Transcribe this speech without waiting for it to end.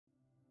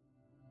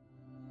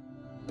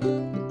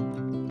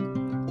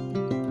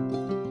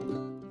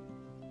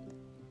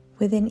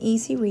Within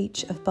easy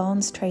reach of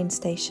Barnes train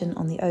station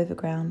on the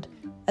Overground,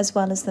 as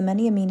well as the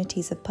many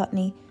amenities of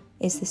Putney,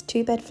 is this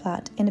two-bed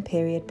flat in a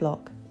period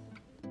block.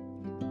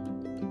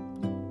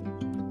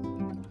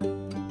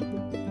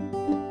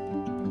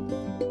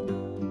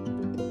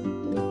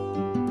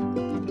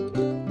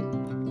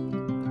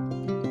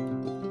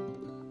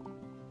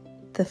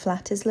 The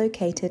flat is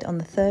located on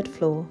the 3rd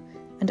floor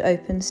and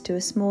opens to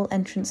a small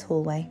entrance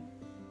hallway.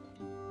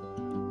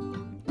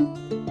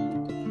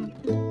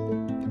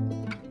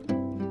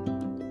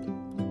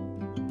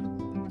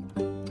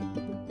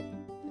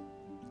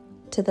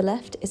 To the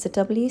left is a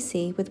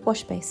WC with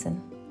wash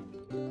basin.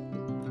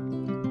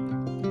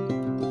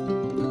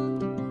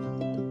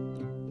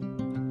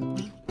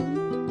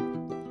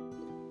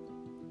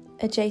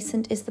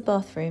 Adjacent is the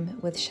bathroom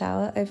with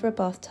shower over a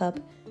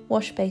bathtub,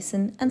 wash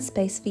basin and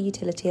space for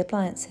utility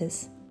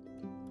appliances.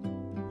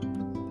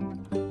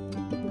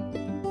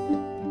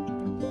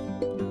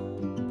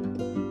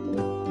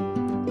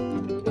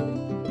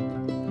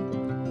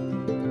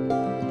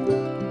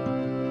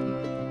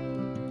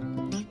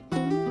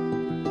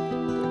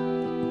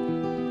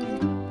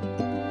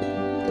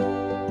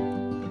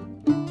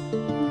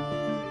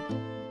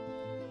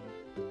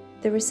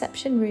 The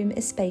reception room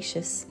is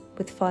spacious,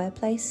 with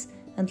fireplace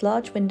and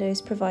large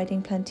windows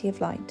providing plenty of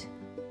light.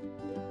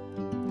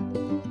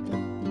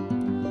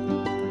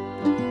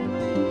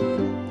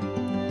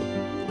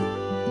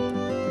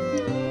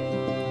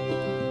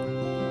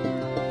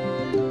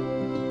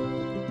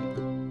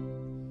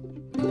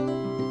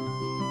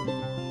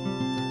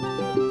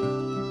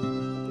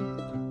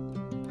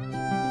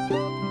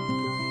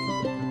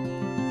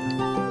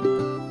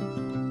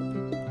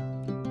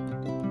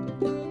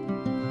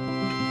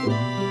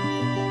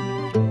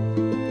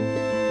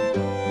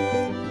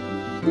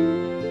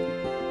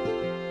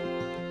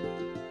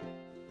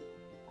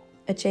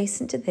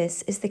 Adjacent to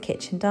this is the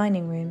kitchen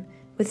dining room,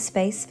 with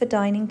space for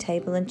dining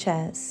table and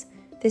chairs.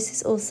 This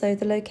is also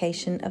the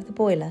location of the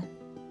boiler.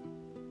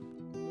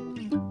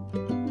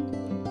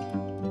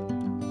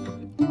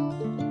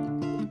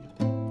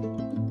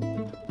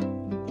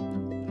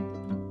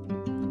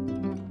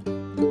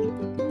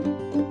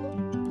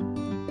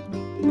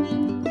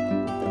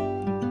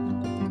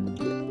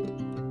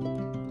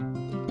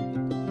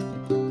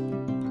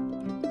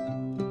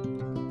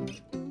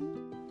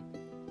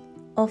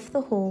 Off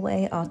the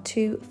hallway are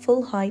 2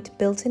 full-height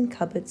built-in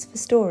cupboards for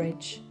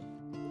storage.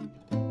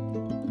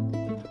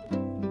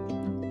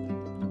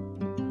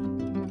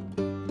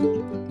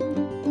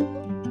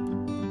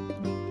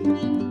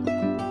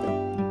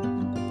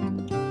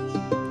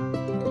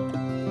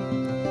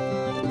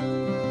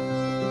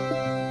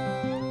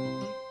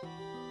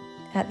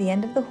 At the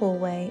end of the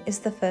hallway is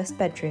the first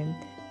bedroom,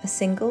 a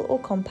single or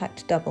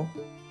compact double.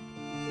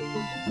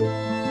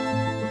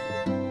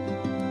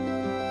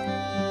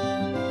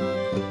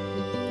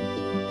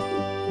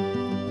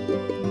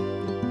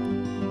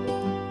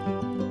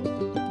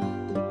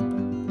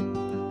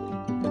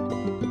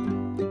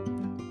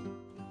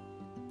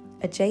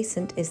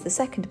 Adjacent is the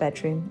second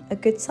bedroom, a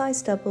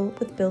good-sized double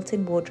with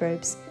built-in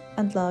wardrobes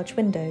and large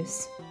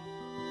windows.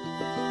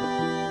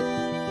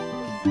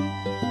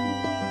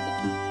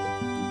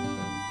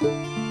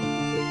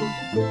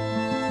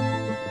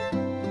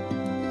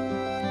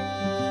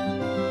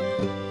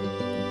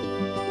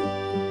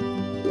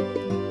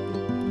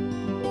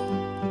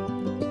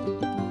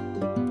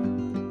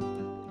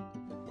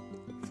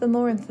 For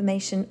more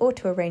information or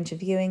to arrange a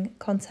viewing,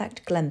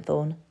 contact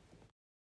Glenthorne.